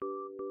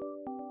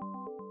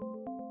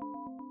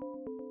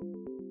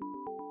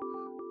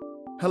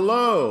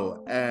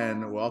Hello,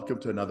 and welcome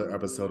to another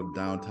episode of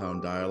Downtown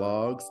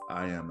Dialogues.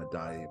 I am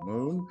Adaye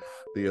Moon,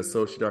 the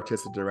Associate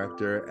Artistic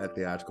Director at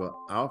Theatrical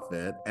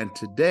Outfit, and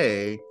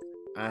today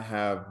I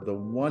have the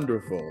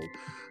wonderful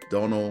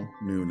Donal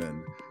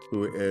Noonan,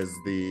 who is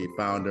the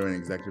founder and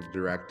executive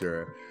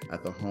director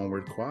at the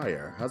Homeward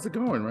Choir. How's it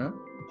going, man?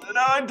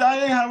 Hello,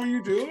 Adaye. How are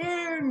you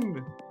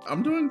doing?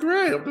 I'm doing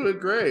great. I'm doing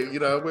great. You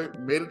know, we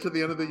made it to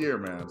the end of the year,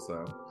 man.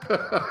 So,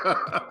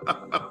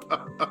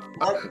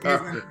 What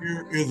even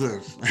year is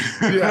it?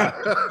 yeah,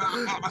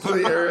 to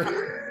the year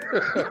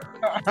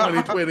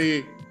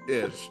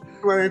 2020-ish.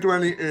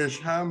 2020-ish.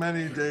 How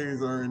many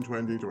days are in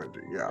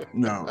 2020? Yeah,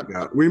 no,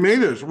 yeah. We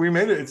made it. We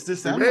made it. It's We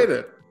December. made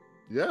it.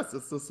 Yes,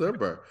 it's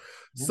December.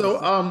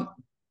 So,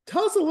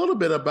 tell us a little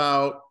bit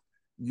about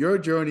your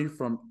journey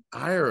from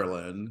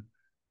Ireland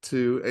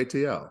to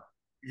ATL.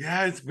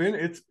 Yeah, it's been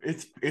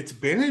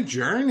a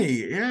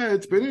journey. Yeah,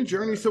 it's been a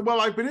journey. So, well,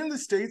 I've been in the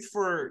States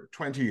for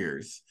 20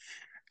 years.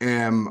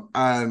 And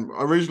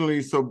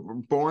originally, so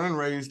born and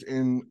raised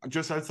in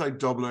just outside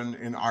Dublin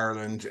in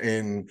Ireland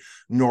in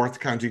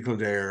North County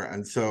Kildare.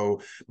 And so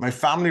my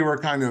family were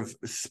kind of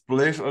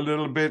split a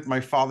little bit. My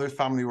father's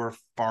family were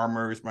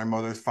farmers, my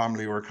mother's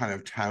family were kind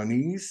of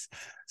townies.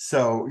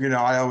 So,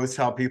 I always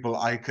tell people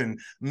I can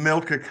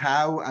milk a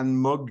cow and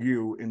mug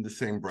you in the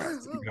same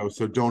breath,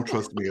 so don't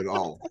trust me at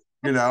all.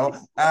 And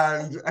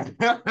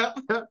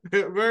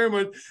very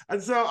much.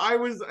 And so I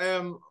was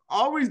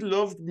always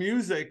loved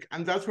music,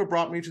 and that's what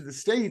brought me to the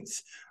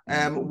States.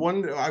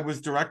 One, I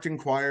was directing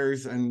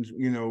choirs and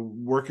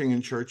working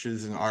in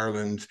churches in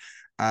Ireland.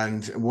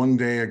 And one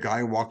day a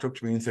guy walked up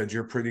to me and said,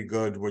 "You're pretty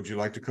good. Would you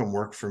like to come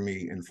work for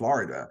me in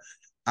Florida?"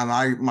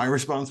 And my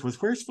response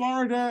was, "Where's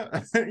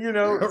Florida?"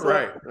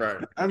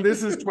 Right. And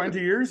this is 20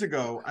 years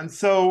ago. And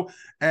so,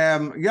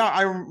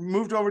 I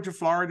moved over to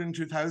Florida in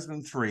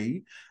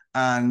 2003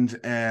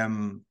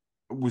 and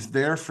was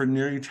there for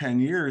nearly 10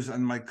 years.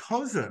 And my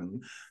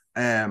cousin,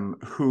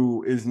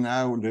 who is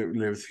now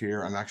lives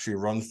here and actually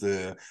runs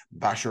the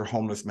Basher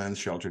Homeless Men's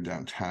Shelter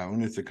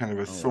downtown. It's a kind of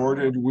a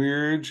sordid,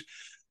 weird,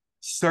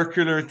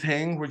 circular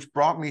thing which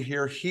brought me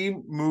here. He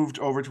moved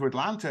over to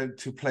Atlanta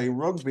to play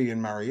rugby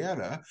in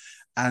Marietta,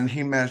 and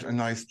he met a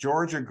nice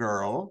Georgia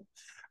girl,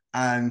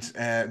 and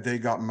they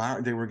got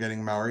married. They were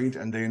getting married,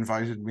 and they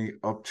invited me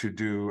up to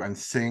do and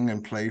sing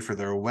and play for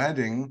their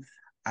wedding.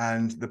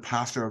 And the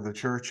pastor of the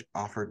church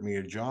offered me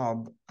a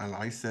job, and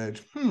I said,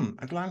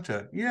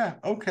 Atlanta, yeah,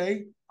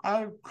 okay,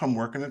 I'll come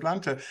work in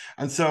Atlanta.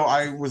 And so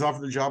I was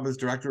offered the job as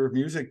director of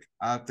music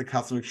at the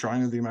Catholic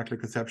Shrine of the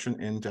Immaculate Conception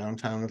in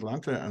downtown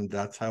Atlanta. And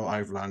that's how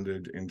I've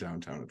landed in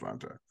downtown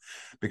Atlanta,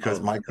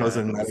 because my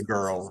cousin met a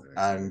girl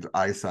and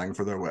I sang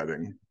for their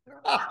wedding.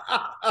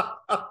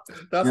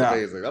 That's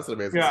amazing. That's an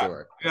amazing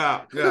story.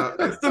 Yeah.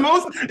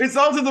 It's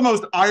also the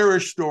most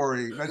Irish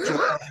story that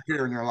you'll ever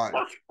hear in your life.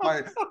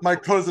 My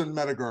cousin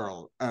met a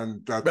girl,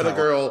 and met a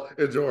girl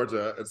in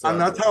Georgia. And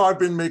that's how I've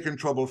been making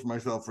trouble for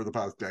myself for the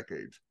past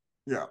decade.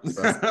 Yeah. That's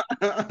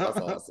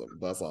awesome.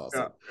 That's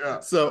awesome. Yeah.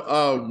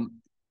 So,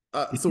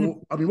 I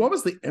mean, what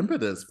was the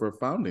impetus for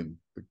founding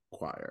the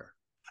choir?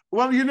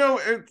 Well,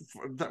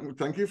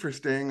 thank you for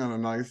staying on a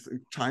nice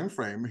time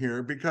frame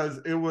here, because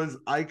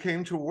I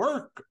came to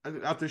work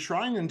at the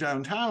Shrine in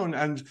downtown.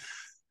 And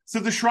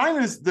so the Shrine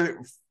was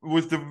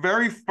the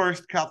very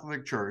first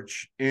Catholic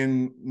church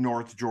in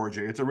North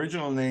Georgia. Its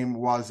original name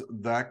was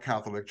the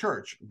Catholic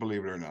Church,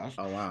 believe it or not.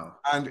 Oh, wow.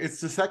 And it's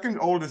the second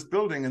oldest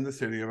building in the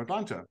city of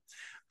Atlanta.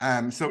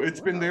 So it's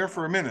been there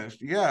for a minute.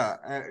 Yeah,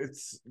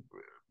 it's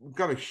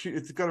got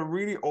a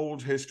really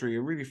old history,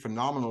 a really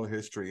phenomenal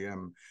history.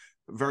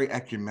 Very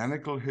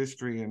ecumenical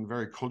history and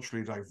very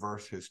culturally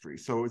diverse history.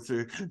 So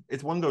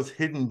it's one of those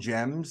hidden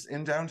gems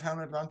in downtown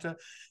Atlanta.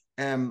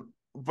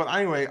 But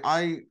anyway,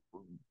 I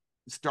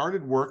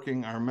started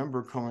working. I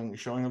remember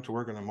showing up to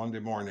work on a Monday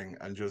morning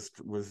and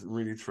just was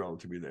really thrilled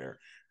to be there.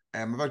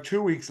 About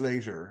 2 weeks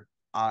later,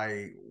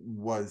 I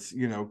was,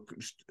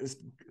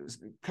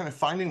 kind of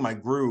finding my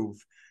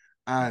groove,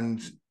 and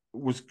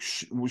was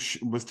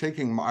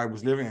taking. I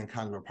was living in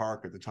Canada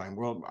Park at the time.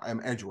 Well, I'm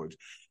Edgewood.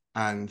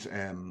 And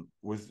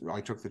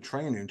I took the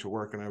train into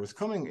work, and I was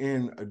coming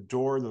in a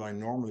door that I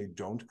normally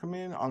don't come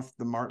in off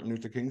the Martin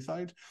Luther King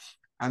side.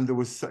 And I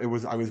was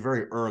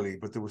very early,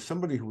 but there was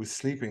somebody who was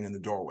sleeping in the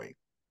doorway.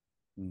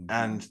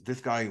 And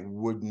this guy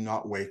would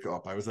not wake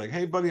up. I was like,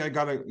 "Hey buddy, I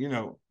gotta,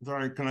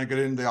 sorry, can I get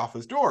in the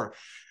office door?"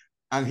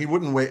 And he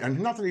wouldn't wait. And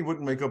not that he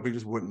wouldn't wake up, he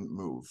just wouldn't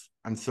move.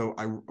 And so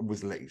I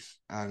was late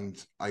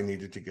and I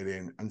needed to get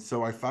in. And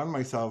so I found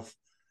myself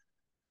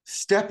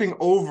stepping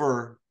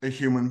over a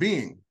human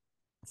being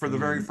for the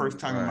very first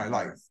time in my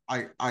life.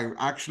 I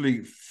actually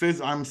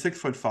I'm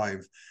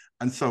 6'5",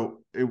 and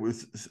so it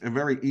was a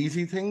very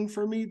easy thing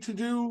for me to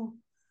do.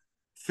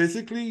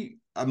 Physically,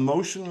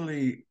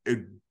 emotionally,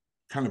 it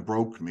kind of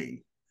broke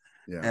me.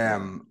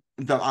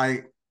 That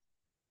I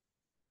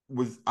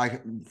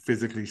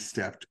physically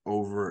stepped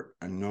over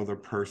another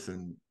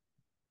person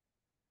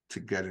to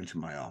get into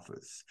my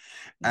office.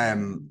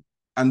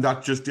 and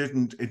that just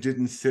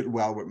didn't sit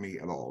well with me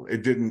at all.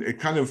 It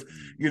kind of,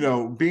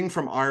 being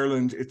from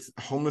Ireland,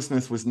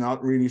 homelessness was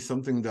not really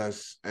something that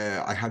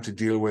I had to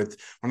deal with.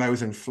 When I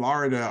was in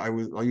Florida, I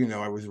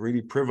was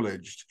really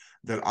privileged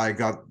that I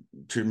got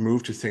to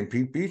move to St.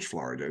 Pete Beach,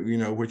 Florida,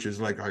 which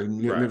is like, I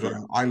lived on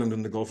an island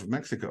in the Gulf of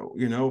Mexico,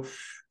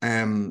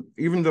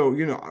 even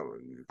though,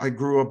 I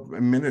grew up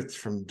minutes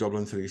from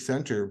Dublin city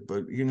centre,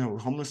 but,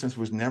 homelessness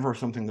was never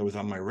something that was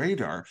on my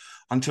radar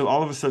until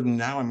all of a sudden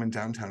now I'm in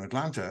downtown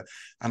Atlanta,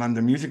 and I'm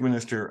the music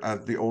minister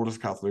at the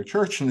oldest Catholic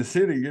church in the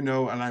city, and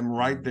I'm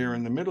right there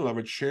in the middle of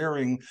it,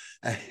 sharing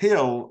a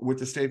hill with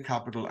the state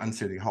capitol and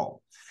city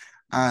hall.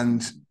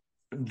 And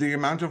the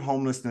amount of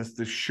homelessness,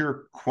 the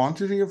sheer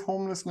quantity of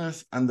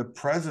homelessness, and the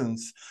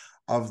presence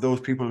of those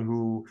people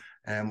who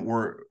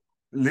were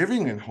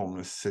living in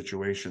homeless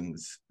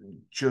situations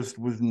just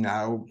was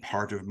now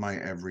part of my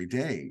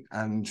everyday.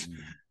 And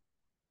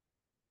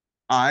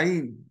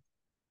I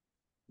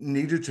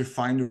needed to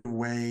find a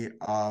way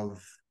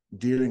of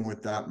dealing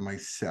with that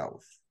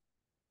myself,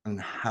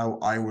 and how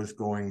I was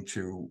going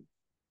to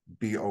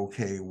be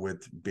okay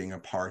with being a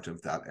part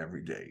of that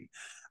every day.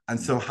 And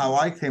so how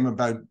I came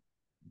about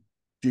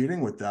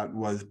dealing with that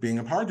was being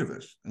a part of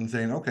it and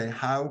saying, okay,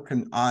 how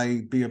can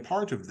I be a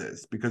part of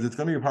this? Because it's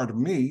going to be a part of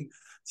me,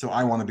 so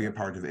I want to be a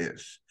part of it.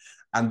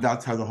 And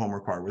that's how the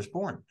Homework Choir was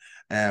born.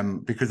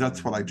 Because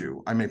that's what I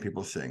do. I make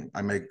people sing.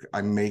 I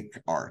make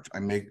art. I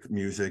make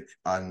music.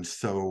 And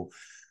so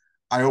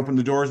I opened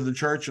the doors of the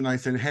church and I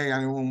said, hey,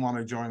 anyone want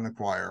to join the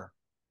choir?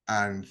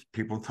 And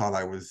people thought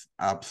I was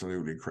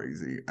absolutely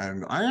crazy.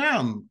 And I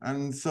am.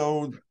 And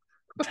so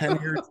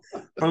 10 years,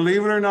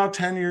 believe it or not,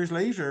 10 years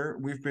later,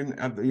 we've been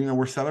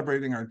we're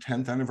celebrating our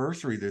 10th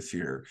anniversary this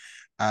year.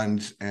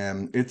 And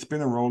it's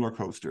been a roller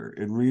coaster.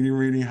 It really,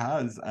 really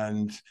has.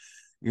 And,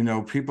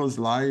 people's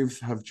lives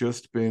have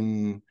just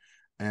been,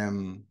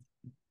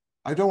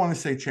 I don't want to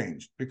say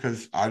changed,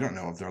 because I don't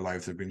know if their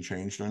lives have been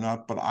changed or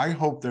not, but I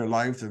hope their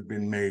lives have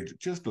been made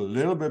just a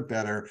little bit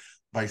better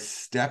by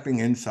stepping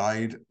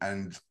inside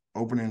and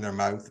opening their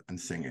mouth and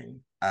singing.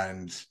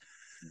 And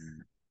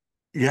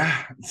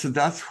yeah, so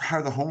that's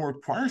how the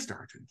Homework Choir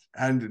started.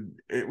 And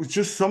it was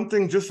just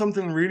something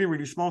really,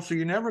 really small. So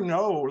you never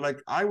know.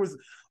 Like, I was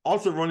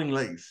also running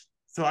late.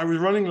 So I was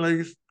running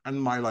late, and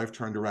my life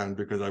turned around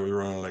because I was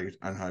running late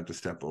and had to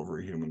step over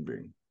a human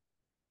being.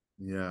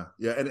 Yeah.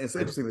 And it's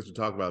interesting that you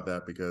talk about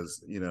that,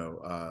 because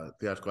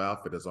Theatrical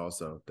Outfit is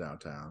also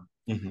downtown,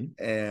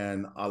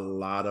 and a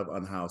lot of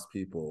unhoused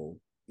people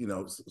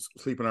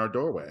sleep in our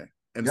doorway.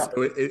 And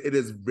so it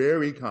is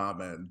very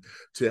common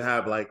to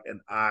have like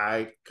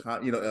a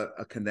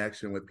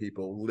connection with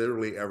people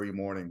literally every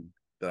morning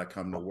that I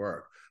come to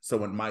work.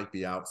 Someone might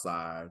be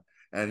outside,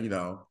 and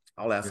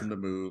I'll ask them to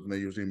move, and they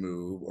usually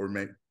move, or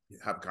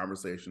have a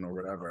conversation or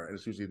whatever. And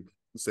it's usually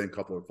the same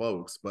couple of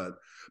folks. But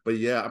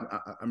yeah,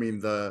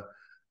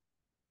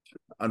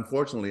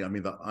 unfortunately,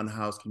 the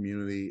unhoused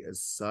community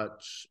is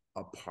such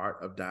a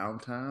part of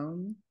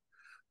downtown.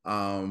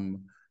 And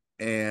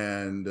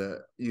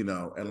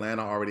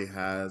Atlanta already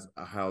has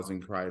a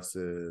housing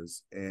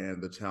crisis,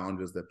 and the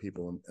challenges that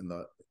people and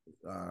the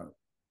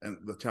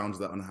challenges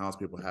that unhoused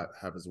people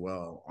have as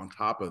well. On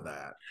top of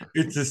that,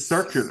 it's a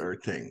circular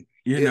thing.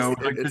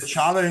 The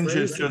challenge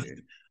crazy. Is just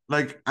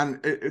like,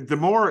 and the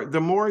more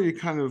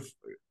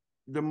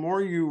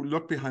you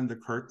look behind the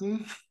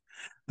curtain,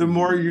 the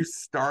more you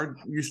start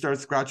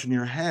scratching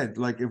your head.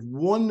 Like, if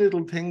one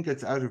little thing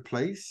gets out of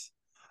place,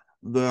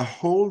 the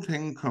whole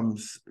thing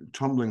comes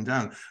tumbling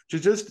down.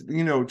 This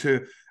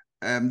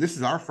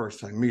is our first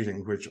time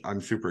meeting, which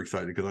I'm super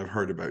excited because I've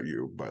heard about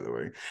you, by the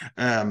way.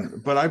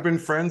 But I've been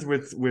friends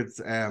with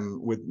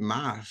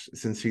Matt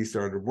since he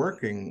started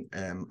working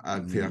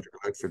at Theatrical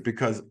Outfit,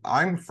 because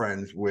I'm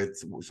friends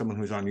with someone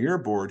who's on your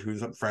board,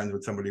 who's friends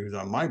with somebody who's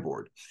on my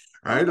board.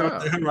 Right.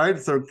 Oh, yeah. Right.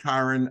 So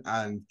Karen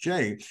and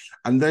Jay,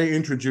 and they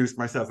introduced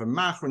myself and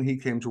Matt when he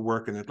came to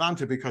work in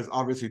Atlanta, because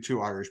obviously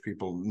two Irish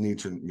people need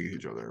to meet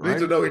each other. Right?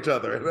 Need to know each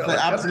other.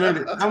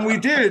 Absolutely. And we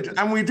did.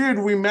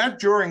 We met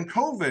during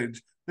COVID.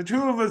 The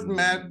two of us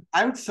met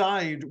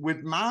outside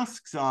with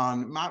masks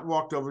on. Matt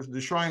walked over to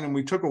the shrine, and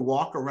we took a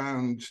walk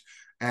around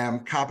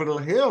Capitol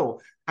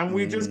Hill. And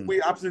we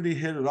absolutely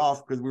hit it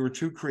off, because we were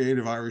two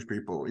creative Irish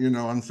people,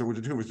 and so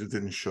the two of us just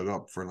didn't shut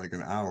up for like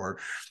an hour.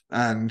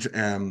 And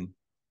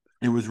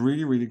it was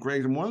really, really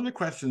great. And one of the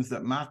questions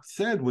that Matt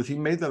said was, he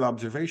made that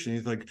observation.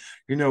 He's like,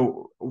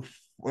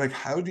 like,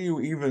 how do you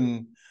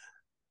even...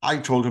 I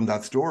told him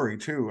that story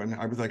too. And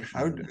I was like,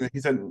 he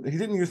said, he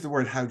didn't use the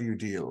word, how do you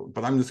deal?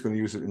 But I'm just going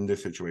to use it in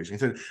this situation. He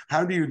said,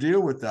 how do you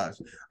deal with that?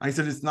 I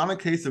said, it's not a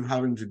case of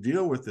having to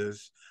deal with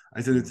this.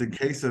 I said, it's a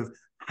case of,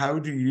 how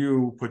do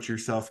you put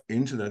yourself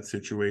into that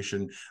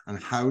situation, and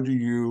how do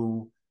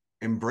you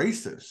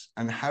embrace it,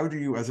 and how do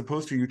you, as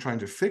opposed to you trying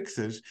to fix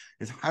it,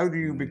 is how do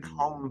you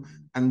become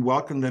and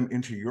welcome them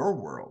into your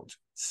world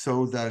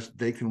so that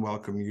they can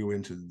welcome you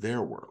into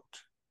their world.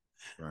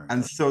 Right.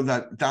 And so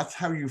that's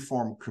how you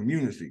form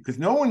community, because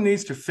no one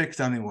needs to fix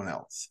anyone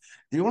else.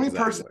 The only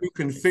person who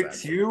can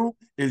fix you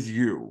is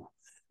you.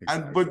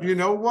 And but you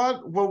know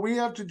what we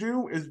have to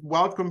do is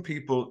welcome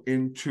people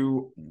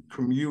into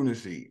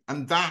community,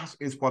 and that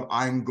is what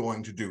I'm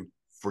going to do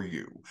for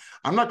you.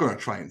 I'm not going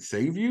to try and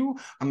save you.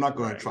 I'm not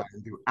going to try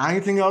and do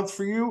anything else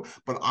for you,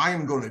 but I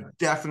am going to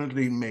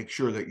definitely make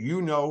sure that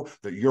you know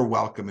that you're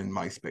welcome in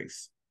my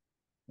space.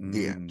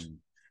 The end.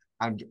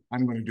 And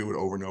I'm going to do it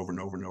over and over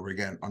and over and over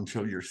again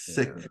until you're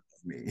sick of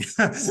me.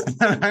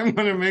 And I'm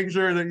going to make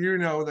sure that you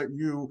know that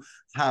you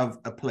have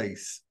a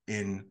place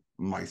in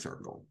my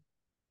circle.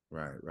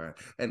 Right.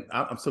 And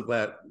I'm so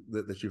glad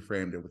that you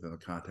framed it within the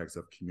context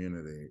of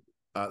community.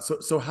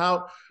 So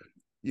how,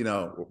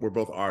 we're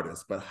both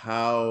artists, but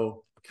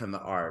how can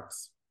the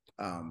arts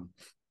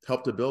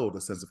help to build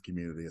a sense of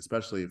community,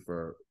 especially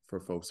for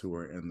folks who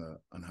are in the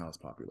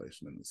unhoused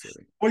population in the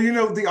city? Well,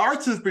 the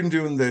arts has been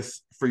doing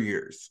this for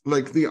years.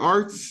 Like the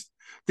arts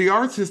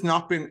has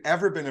not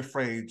ever been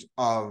afraid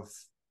of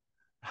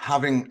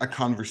having a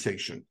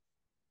conversation.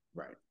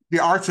 Right. The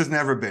arts has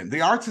never been.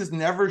 The arts has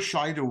never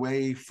shied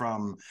away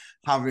from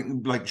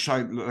having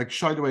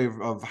shied away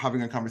of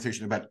having a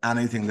conversation about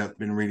anything that's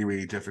been really,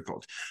 really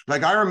difficult.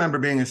 Like I remember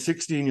being a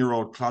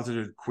 16-year-old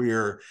closeted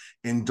queer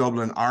in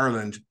Dublin,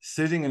 Ireland,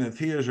 sitting in a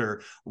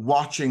theater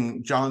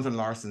watching Jonathan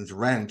Larson's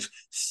Rent,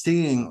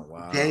 seeing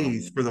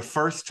gays for the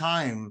first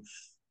time,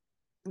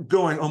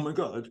 going, oh my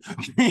God,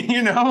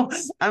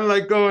 and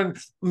like going,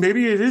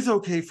 maybe it is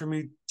okay for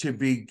me to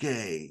be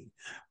gay.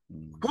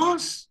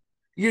 But,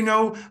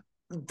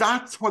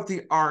 that's what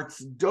the arts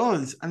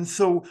does. And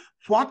so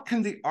what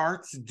can the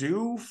arts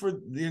do for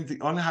the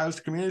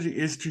unhoused community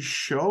is to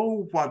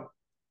show what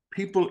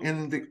people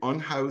in the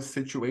unhoused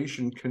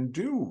situation can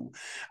do.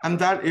 And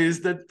that is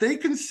that they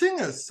can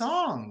sing a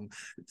song,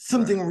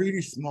 something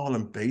really small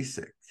and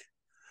basic,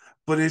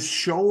 but it's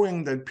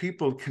showing that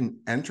people can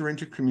enter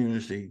into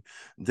community,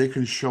 they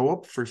can show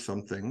up for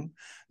something,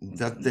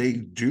 that they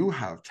do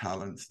have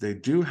talents, they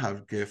do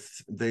have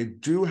gifts, they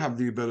do have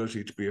the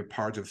ability to be a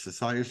part of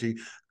society,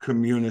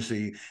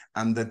 community,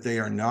 and that they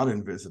are not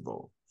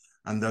invisible,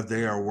 and that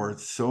they are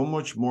worth so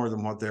much more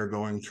than what they're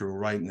going through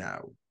right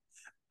now,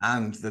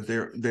 and that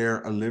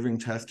they're a living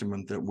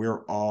testament that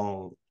we're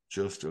all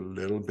just a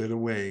little bit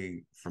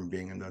away from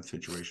being in that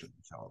situation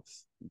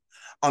themselves,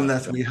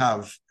 unless we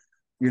have,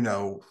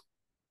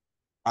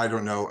 I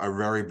don't know, a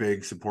very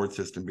big support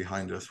system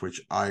behind us,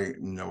 which I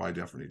know I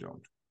definitely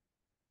don't.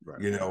 Right.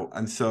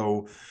 And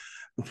so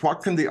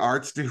what can the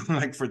arts do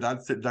for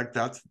that?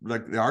 That's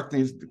like the art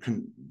needs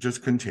to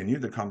just continue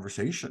the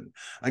conversation.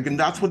 And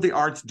that's what the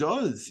arts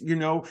does,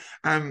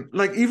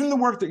 like even the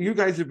work that you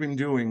guys have been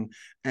doing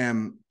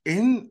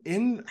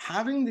in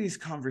having these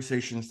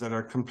conversations that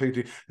are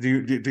completely, do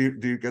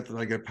you get that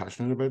I get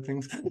passionate about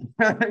things?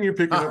 You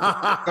pick it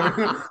up.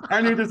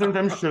 I need to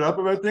sometimes shut up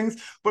about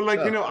things. But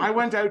I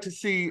went out to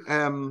see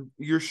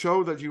your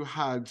show that you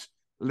had,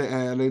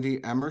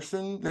 Lady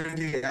Emerson.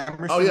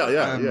 Oh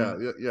yeah.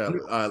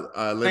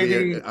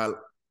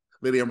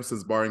 Lady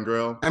Emerson's Bar and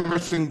Grill.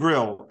 Emerson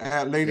Grill.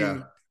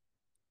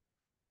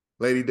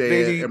 Lady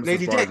Day at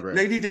Emerson's Bar and Grill.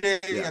 Lady Day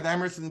at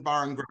Emerson's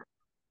Bar and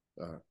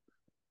Grill.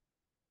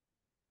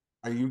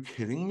 Are you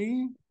kidding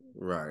me?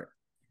 Right.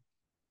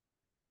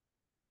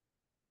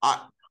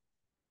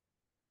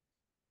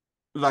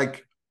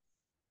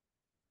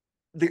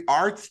 The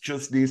arts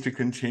just needs to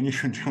continue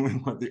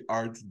doing what the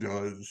arts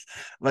does.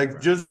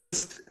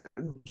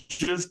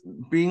 Just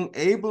being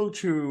able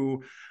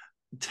to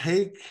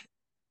take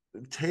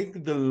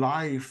the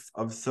life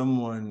of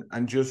someone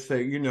and just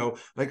say,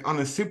 on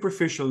a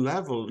superficial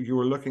level, you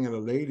were looking at a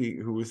lady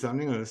who was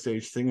standing on a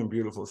stage singing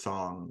beautiful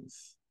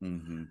songs.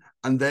 And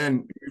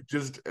then you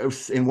just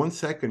in 1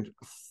 second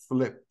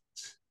flipped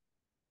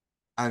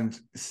and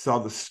saw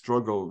the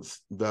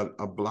struggles that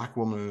a Black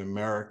woman in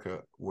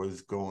America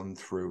was going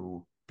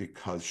through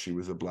because she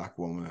was a Black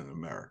woman in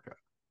America.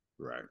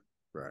 Right.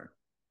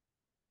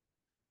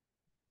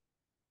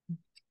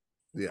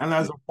 Yeah. And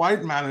as a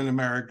white man in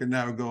America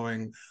now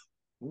going,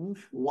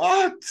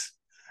 what?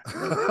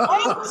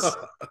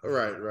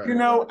 Right.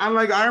 And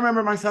I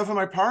remember myself and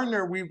my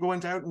partner, we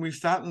went out and we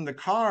sat in the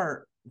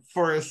car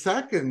for a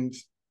second,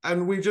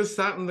 and we just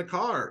sat in the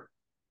car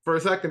for a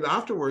second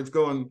afterwards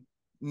going,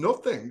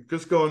 nothing,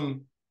 just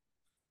going,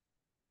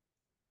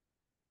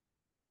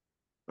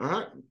 all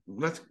right,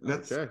 let's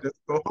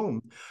go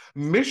home.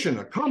 Mission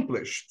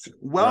accomplished.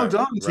 Well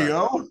done,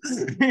 Tio.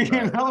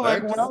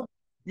 Well,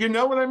 you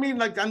know what I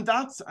mean? And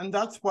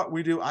that's what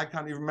we do. I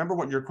can't even remember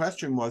what your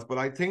question was, but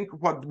I think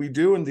what we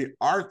do in the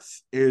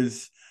arts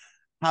is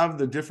have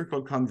the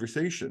difficult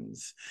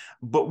conversations,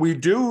 but we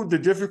do the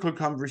difficult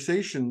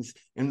conversations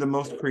in the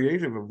most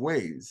creative of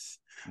ways,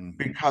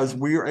 because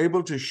we are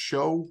able to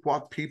show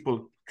what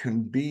people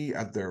can be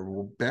at their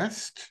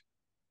best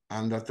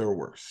and at their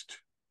worst.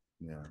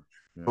 Yeah.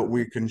 But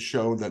we can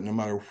show that no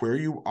matter where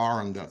you are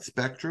on that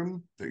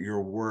spectrum, that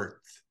you're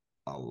worth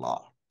a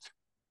lot.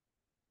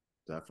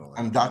 Definitely.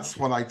 And that's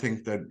what I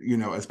think that,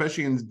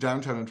 especially in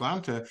downtown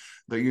Atlanta,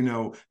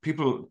 that,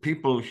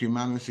 people,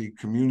 humanity,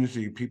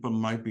 community, people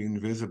might be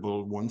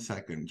invisible 1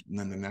 second, and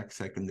then the next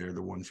second, they're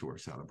the ones who are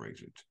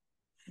celebrated.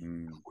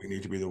 We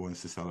need to be the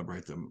ones to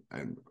celebrate them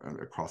and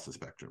across the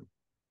spectrum.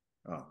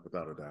 Oh,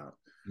 without a doubt.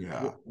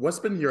 Yeah. What's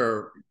been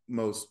your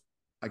most,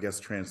 I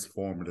guess,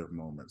 transformative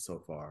moment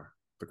so far,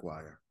 the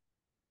choir?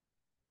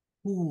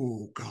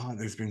 Oh God,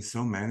 there's been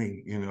so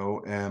many, you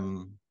know.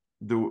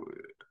 The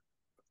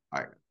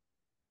I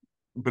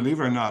believe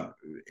it or not,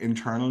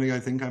 internally, I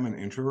think I'm an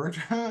introvert.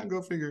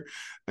 Go figure.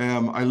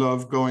 I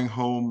love going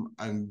home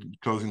and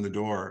closing the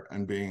door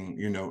and being,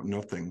 you know,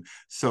 nothing.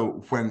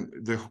 So when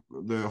the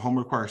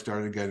home choir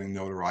started getting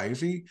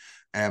notoriety,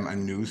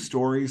 and news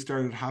stories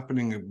started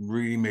happening, it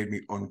really made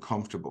me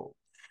uncomfortable.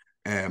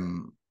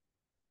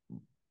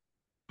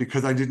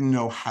 Because I didn't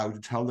know how to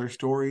tell their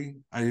story.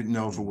 I didn't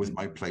know if it was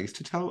my place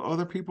to tell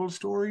other people's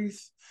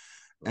stories.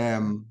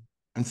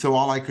 And so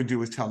all I could do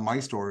was tell my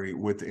story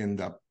within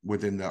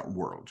that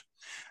world.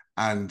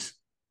 And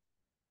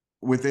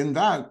within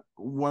that,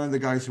 one of the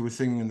guys who was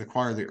singing in the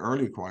choir, the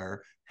early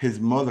choir,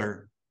 his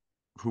mother,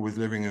 who was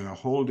living in a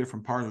whole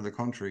different part of the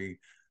country,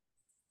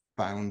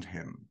 found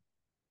him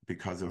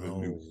because of a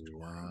news story.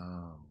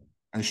 Wow.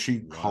 And she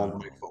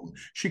called my phone.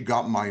 She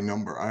got my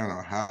number. I don't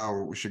know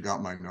how she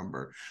got my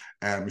number.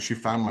 She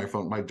found my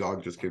phone. My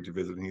dog just came to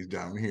visit and he's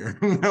down here.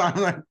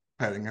 I'm like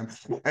petting him.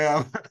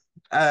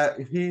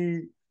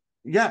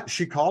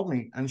 She called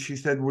me and she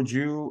said, would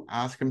you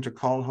ask him to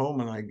call home?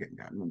 And I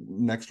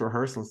next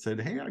rehearsal said,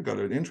 hey, I got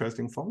an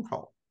interesting phone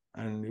call.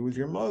 And it was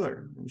your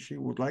mother, and she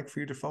would like for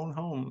you to phone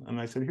home. And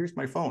I said, here's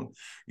my phone.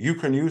 You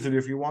can use it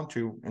if you want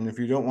to. And if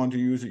you don't want to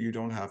use it, you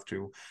don't have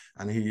to.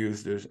 And he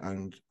used it,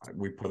 and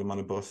we put him on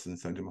a bus and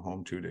sent him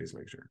home 2 days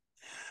later.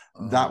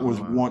 That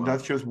was one.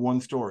 That's just one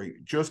story.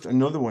 Just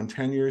another one,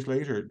 10 years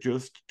later,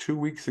 just 2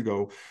 weeks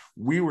ago,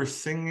 we were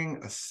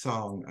singing a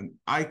song, and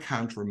I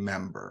can't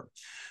remember.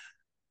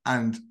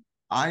 And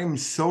I'm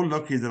so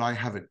lucky that I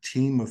have a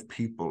team of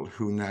people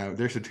who now,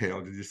 there's a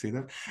tail, did you see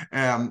that?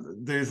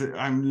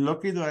 I'm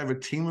lucky that I have a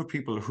team of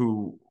people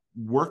who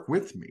work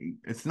with me.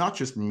 It's not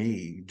just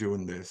me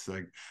doing this,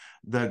 like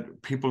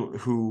that people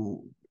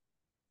who,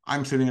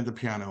 I'm sitting at the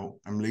piano,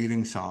 I'm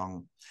leading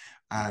song,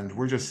 and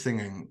we're just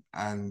singing.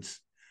 And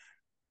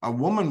a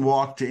woman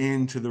walked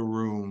into the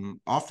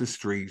room off the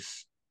street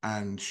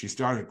and she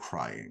started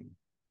crying.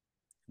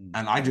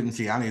 And I didn't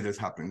see any of this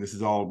happening. This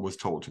is all was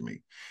told to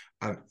me.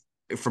 And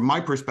from my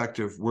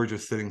perspective, we're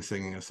just sitting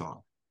singing a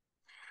song.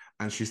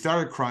 And she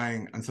started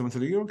crying, and someone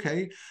said, are you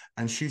okay?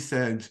 And she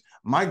said,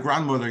 my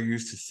grandmother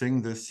used to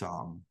sing this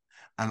song,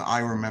 and I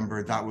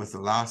remember that was the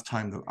last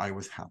time that I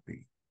was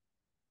happy.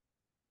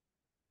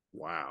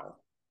 Wow.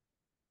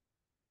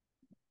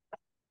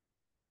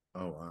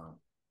 Oh, wow.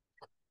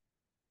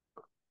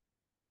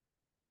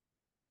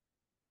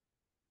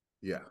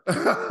 Yeah.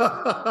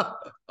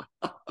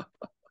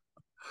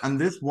 And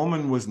this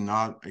woman was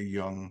not a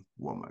young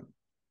woman.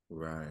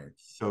 Right.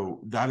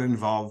 So that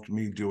involved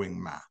me doing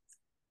math.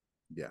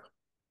 Yeah.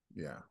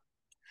 Yeah.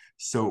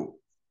 So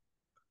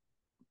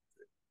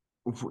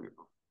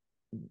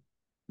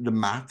the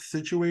math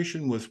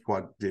situation was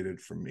what did it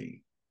for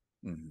me.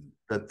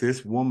 That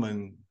this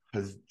woman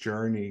has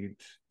journeyed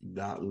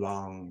that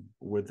long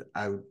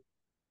without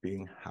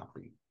being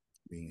happy.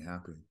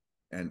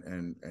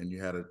 And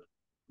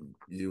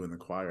you and the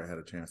choir had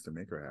a chance to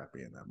make her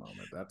happy in that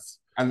moment. That's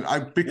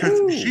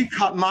because she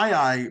caught my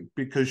eye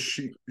because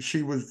she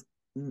was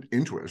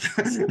into it.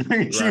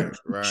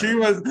 She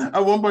was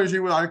at one point,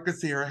 I could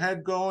see her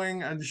head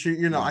going, and she,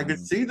 you know, I could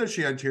see that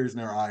she had tears in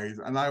her eyes,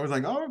 and I was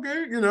like, oh,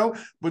 okay, you know,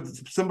 but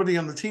somebody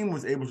on the team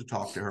was able to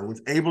talk to her,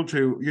 was able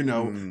to, you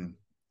know,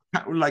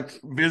 like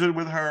visit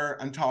with her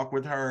and talk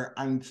with her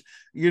and,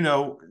 you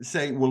know,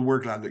 say, well, we're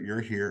glad that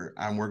you're here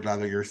and we're glad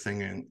that you're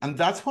singing. And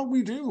that's what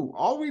we do.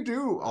 All we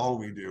do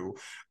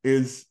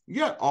is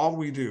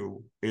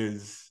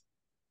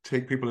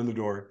take people in the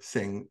door,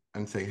 sing,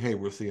 and say, hey,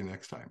 we'll see you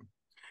next time.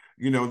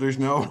 You know, there's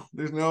no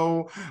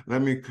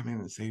let me come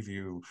in and save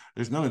you.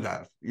 There's none of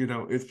that. You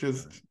know, it's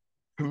just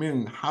come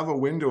in, have a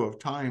window of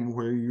time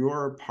where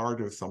you're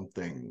part of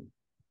something.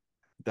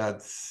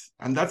 That's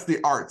the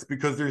arts,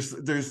 because there's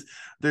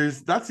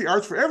that's the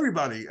arts for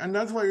everybody, and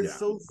that's why it's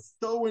so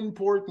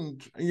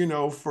important, you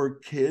know, for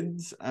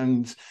kids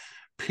and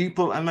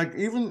people, and like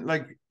even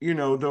like, you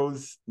know,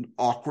 those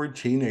awkward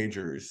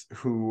teenagers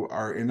who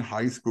are in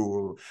high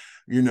school,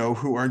 you know,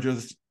 who are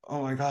just,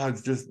 oh my God,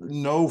 just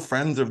no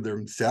friends of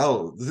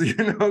themselves. You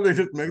know, they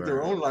just make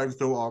their own lives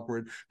so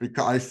awkward.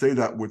 Because I say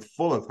that with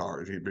full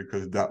authority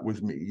because that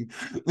was me.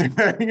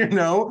 You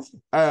know,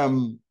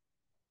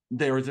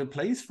 there is a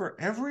place for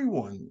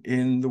everyone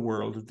in the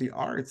world of the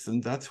arts,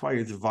 and that's why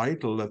it's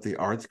vital that the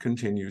arts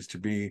continues to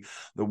be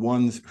the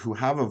ones who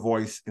have a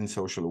voice in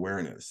social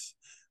awareness,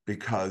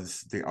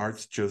 because the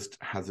arts just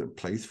has a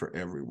place for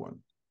everyone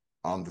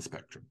on the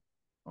spectrum.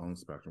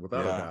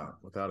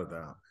 Without a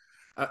doubt.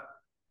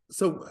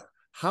 So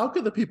how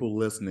can the people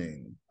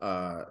listening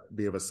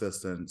be of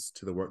assistance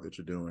to the work that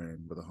you're doing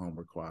with the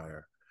home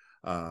choir?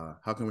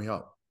 How can we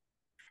help?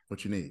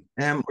 What you need?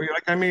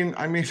 Like, I mean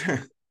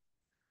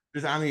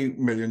there's any $1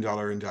 million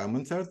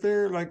endowments out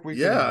there, like we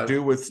Yeah. could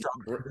do with stuff.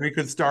 We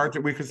could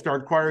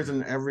start choirs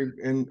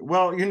in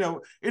well,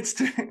 it's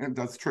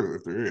that's true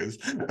if there is,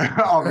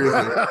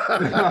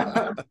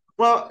 obviously.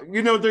 Well,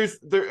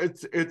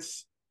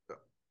 it's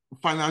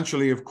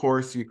financially, of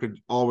course, you could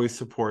always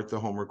support the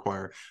home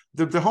choir.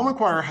 The home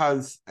choir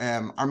has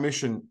our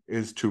mission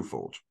is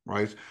twofold,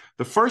 right?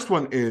 The first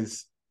one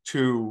is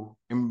to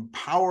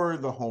empower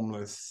the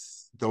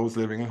homeless, those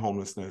living in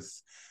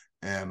homelessness,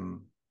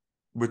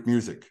 with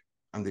music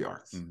and the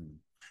arts. Mm-hmm.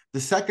 The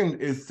second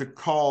is to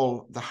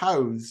call the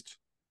housed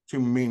to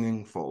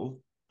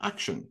meaningful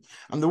action.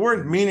 And the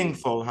word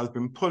meaningful has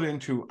been put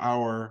into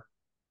our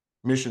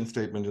mission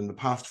statement in the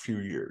past few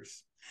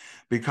years,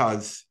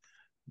 because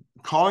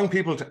calling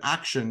people to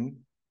action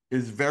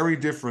is very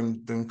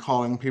different than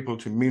calling people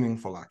to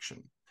meaningful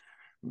action.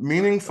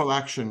 Meaningful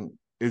action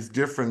is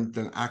different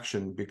than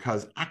action,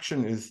 because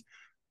action is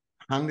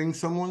handing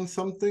someone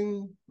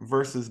something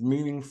versus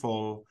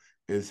meaningful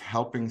is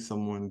helping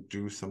someone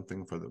do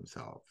something for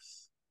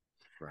themselves.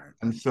 Right.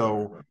 And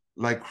so,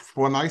 like,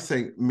 when I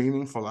say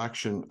meaningful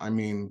action, I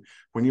mean,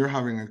 when you're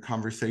having a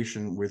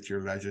conversation with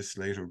your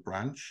legislative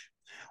branch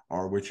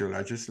or with your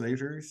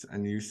legislators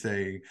and you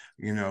say,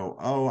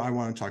 oh, I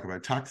want to talk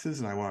about taxes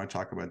and I want to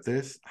talk about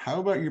this.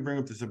 How about you bring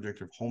up the subject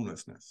of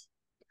homelessness?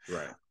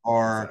 Right.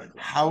 Or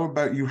exactly. How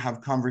about you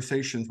have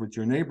conversations with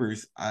your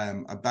neighbors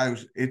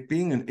about it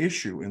being an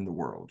issue in the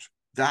world?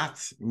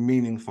 That's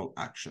meaningful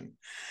action.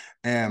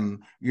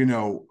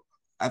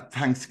 At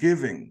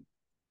Thanksgiving,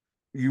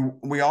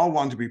 we all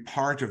want to be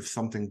part of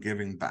something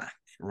giving back,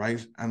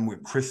 right? And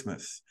with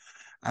Christmas.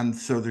 And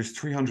so there's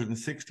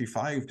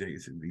 365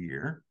 days in the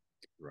year.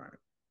 Right.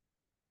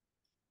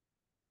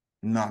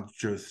 Not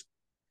just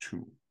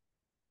 2.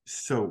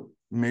 So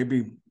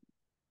maybe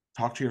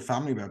talk to your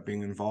family about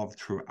being involved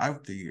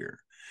throughout the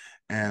year.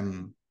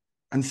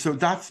 And so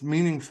that's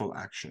meaningful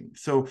action.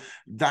 So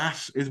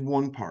that is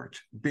one part.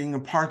 Being a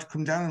part,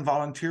 come down and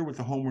volunteer with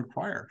the Homeward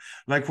Choir.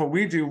 Like what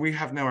we do, we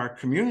have now our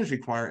community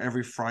choir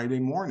every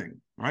Friday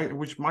morning, right?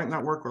 Which might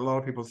not work with a lot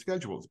of people's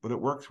schedules, but it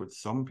works with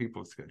some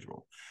people's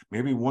schedule.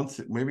 Maybe once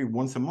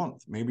a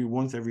month, maybe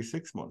once every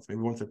 6 months,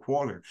 maybe once a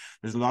quarter.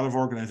 There's a lot of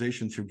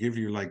organizations who give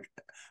you like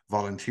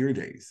volunteer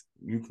days.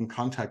 You can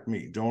contact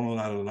me,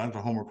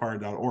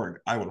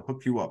 donald@atlantahomechoir.org. I will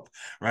hook you up,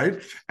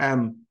 right?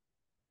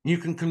 You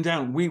can come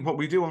down. What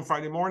we do on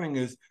Friday morning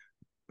is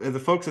the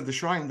folks at the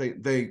shrine,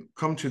 they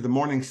come to the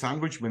morning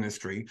sandwich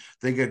ministry.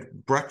 They get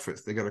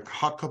breakfast. They get a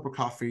hot cup of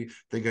coffee.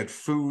 They get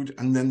food.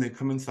 And then they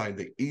come inside.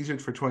 They eat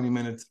it for 20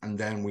 minutes. And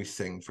then we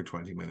sing for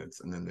 20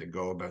 minutes. And then they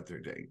go about their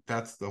day.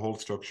 That's the whole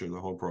structure,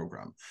 the whole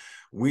program.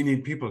 We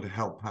need people to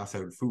help pass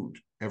out food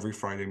every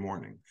Friday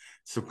morning.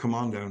 So come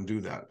on down and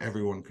do that.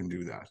 Everyone can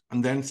do that.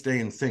 And then stay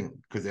and sing,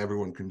 because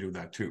everyone can do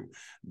that too.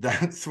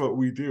 That's what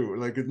we do.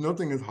 Like,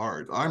 nothing is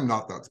hard. I'm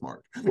not that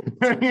smart.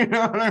 You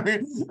know what I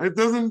mean? It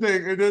doesn't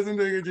take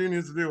a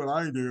genius to do what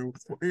I do.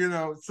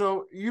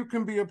 So you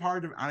can be a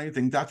part of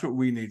anything. That's what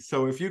we need.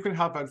 So if you can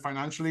help out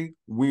financially,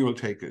 we will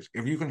take it.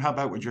 If you can help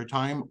out with your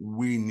time,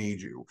 we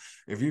need you.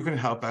 If you can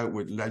help out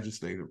with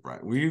legislative,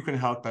 right? You can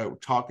help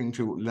out talking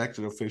to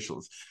elected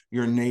officials,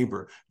 your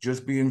neighbor,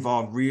 just be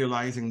involved,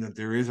 realizing that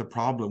there is a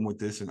problem with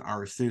this in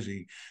our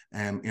city,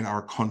 in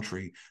our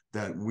country,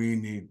 that we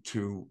need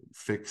to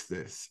fix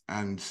this,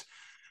 and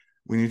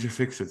we need to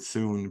fix it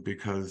soon,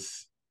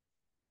 because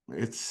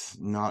it's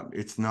not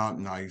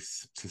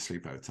nice to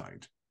sleep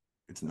outside.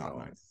 It's not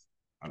nice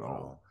at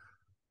all.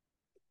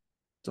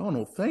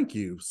 Donald, thank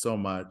you so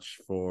much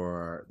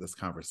for this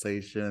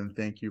conversation.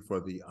 Thank you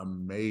for the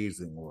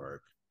amazing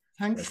work.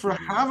 Thanks for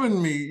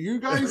having me. You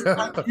guys,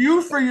 thank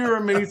you for your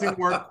amazing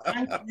work.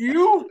 Thank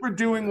you for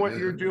doing what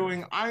you're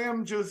doing. I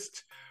am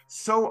just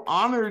so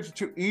honored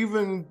to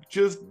even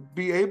just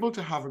be able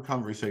to have a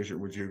conversation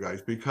with you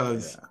guys,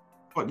 because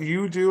what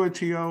you do at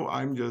TO,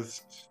 I'm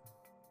just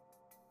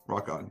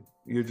rock on.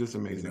 You're just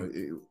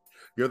amazing.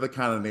 You're the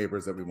kind of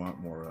neighbors that we want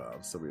more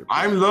of. So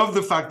I love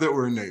the fact that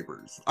we're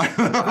neighbors. I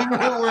love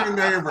that we're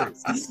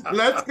neighbors.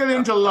 Let's get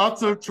into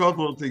lots of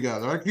trouble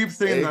together. I keep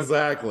saying that.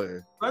 Exactly.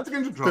 Let's get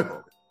into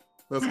trouble.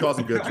 Let's cause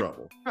some good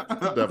trouble.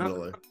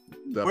 Definitely.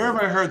 Where have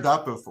I heard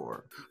that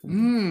before?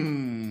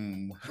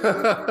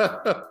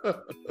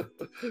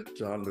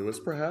 John Lewis,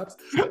 perhaps?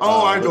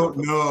 Oh, I don't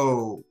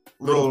know.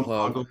 Role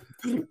model.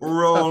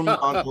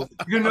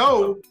 You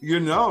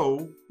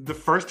know, the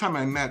first time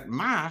I met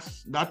Matt,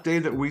 that day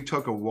that we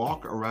took a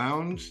walk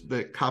around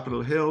the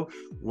Capitol Hill,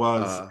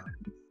 was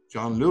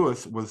John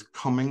Lewis was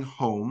coming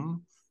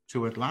home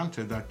to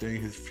Atlanta that day.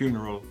 His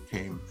funeral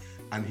came.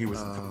 And he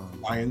was at the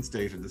Lion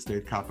State at the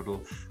state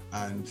capitol,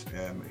 and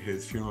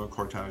his funeral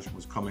cortege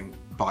was coming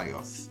by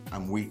us,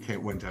 and we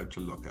went out to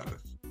look at it.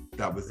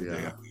 That was the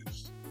day I did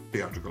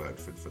theatrical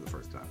outfit for the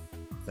first time.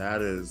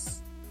 That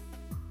is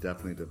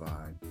definitely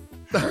divine.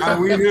 And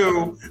we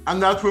knew,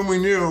 and that's when we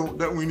knew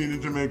that we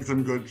needed to make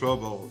some good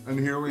trouble. And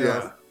here we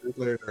are years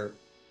later,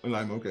 and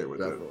I'm okay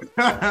with it.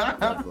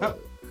 Definitely.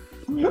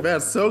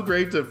 Man, so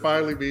great to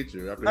finally meet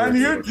you. And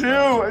you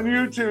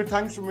too.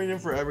 Thanks for meeting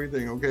for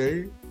everything,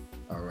 okay?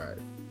 All right.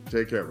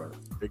 Take care, brother.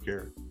 Take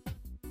care.